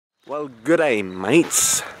Well, good day,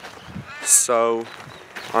 mates. So,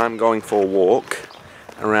 I'm going for a walk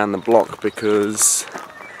around the block because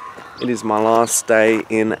it is my last day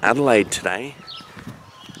in Adelaide today.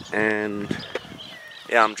 And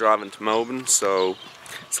yeah, I'm driving to Melbourne, so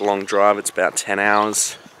it's a long drive, it's about 10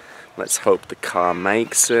 hours. Let's hope the car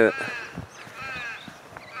makes it.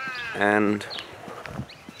 And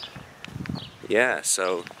yeah,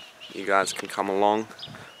 so you guys can come along.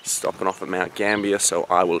 Stopping off at Mount Gambier, so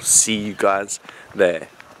I will see you guys there.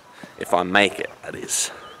 If I make it, that is.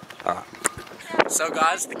 So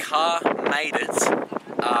guys, the car made it.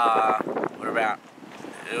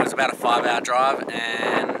 It was about a 5-hour drive,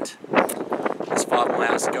 and there's 5 more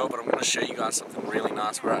hours to go, but I'm going to show you guys something really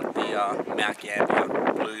nice. We're at the Mount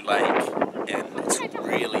Gambier Blue Lake, and it's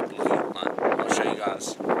really blue. I'll show you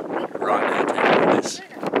guys right now. Take a look at this.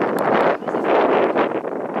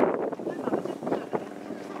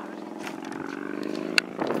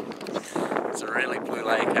 It's a really blue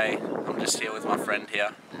lake, hey? I'm just here with my friend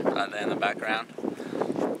here, right there in the background.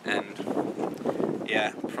 And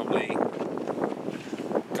yeah, probably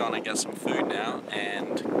gonna get some food now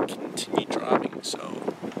and continue driving, so.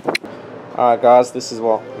 Alright guys, this is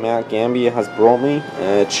what Mount Gambier has brought me.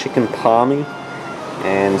 Chicken palmy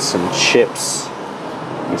and some chips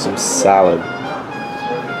and some salad.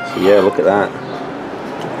 So yeah, look at that.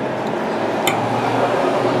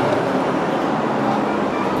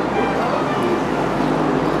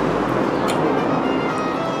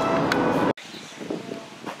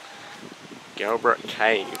 Gilbert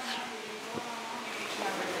Cave.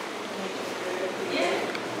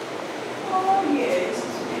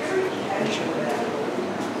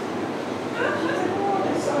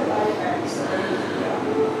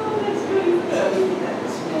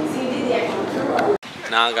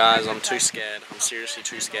 Nah guys, I'm too scared. I'm seriously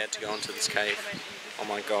too scared to go into this cave. Oh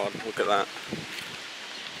my god, look at that.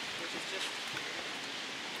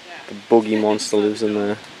 The boogie monster lives in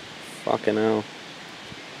there. Fucking hell.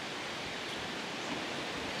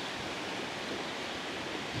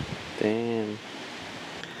 Damn.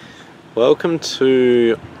 Welcome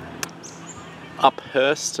to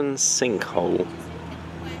Uphurston Sinkhole.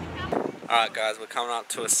 Alright guys, we're coming up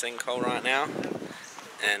to a sinkhole right now.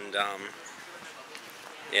 And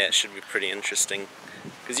yeah, it should be pretty interesting.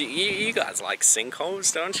 Because you guys like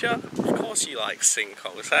sinkholes, don't you? Of course you like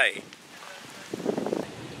sinkholes, hey?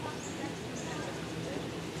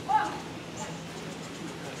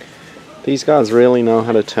 These guys really know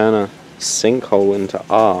how to turn a sinkhole into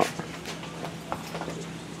art.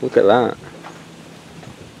 Look at that.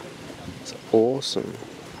 It's awesome.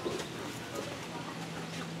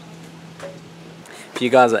 If you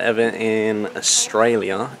guys are ever in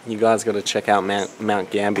Australia, you guys got to check out Mount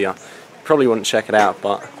Gambier. Probably wouldn't check it out,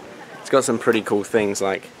 but it's got some pretty cool things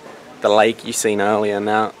like the lake you seen earlier.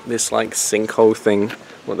 Now this like sinkhole thing,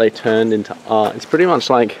 what they turned into art. It's pretty much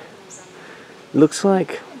like, looks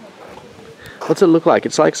like, what's it look like?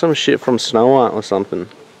 It's like some shit from Snow White or something.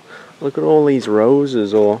 Look at all these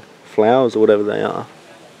roses or flowers or whatever they are.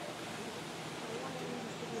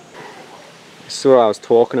 This is what I was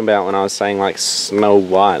talking about when I was saying like Snow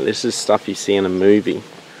White. This is stuff you see in a movie.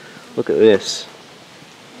 Look at this.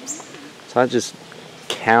 It's like just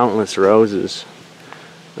countless roses.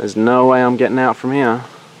 There's no way I'm getting out from here.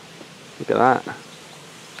 Look at that.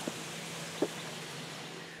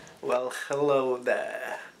 Well, hello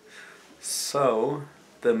there. So,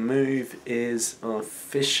 the move is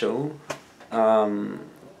official. Far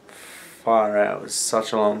out. It was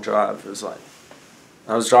such a long drive. It was like,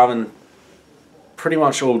 I was driving pretty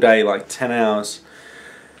much all day, like 10 hours.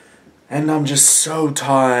 And I'm just so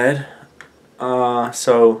tired.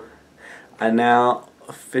 So, I now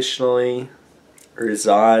officially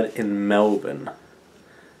reside in Melbourne.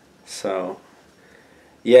 So,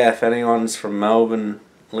 yeah, if anyone's from Melbourne,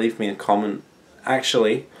 leave me a comment.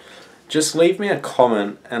 Actually, just leave me a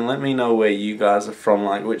comment and let me know where you guys are from,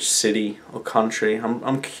 like which city or country.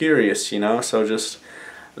 I'm curious, you know, so just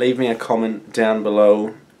leave me a comment down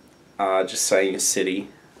below, just saying your city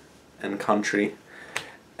and country.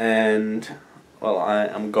 And, well,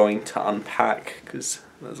 I'm going to unpack because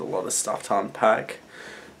there's a lot of stuff to unpack.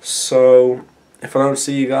 So, if I don't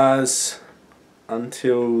see you guys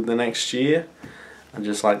until the next year, I'd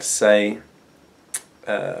just like to say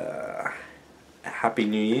Happy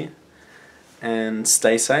New Year. And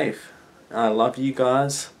stay safe. I love you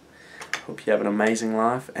guys. Hope you have an amazing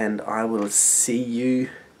life, and I will see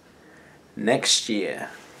you next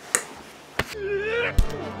year.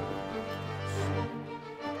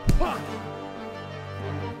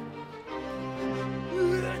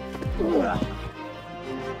 Ugh.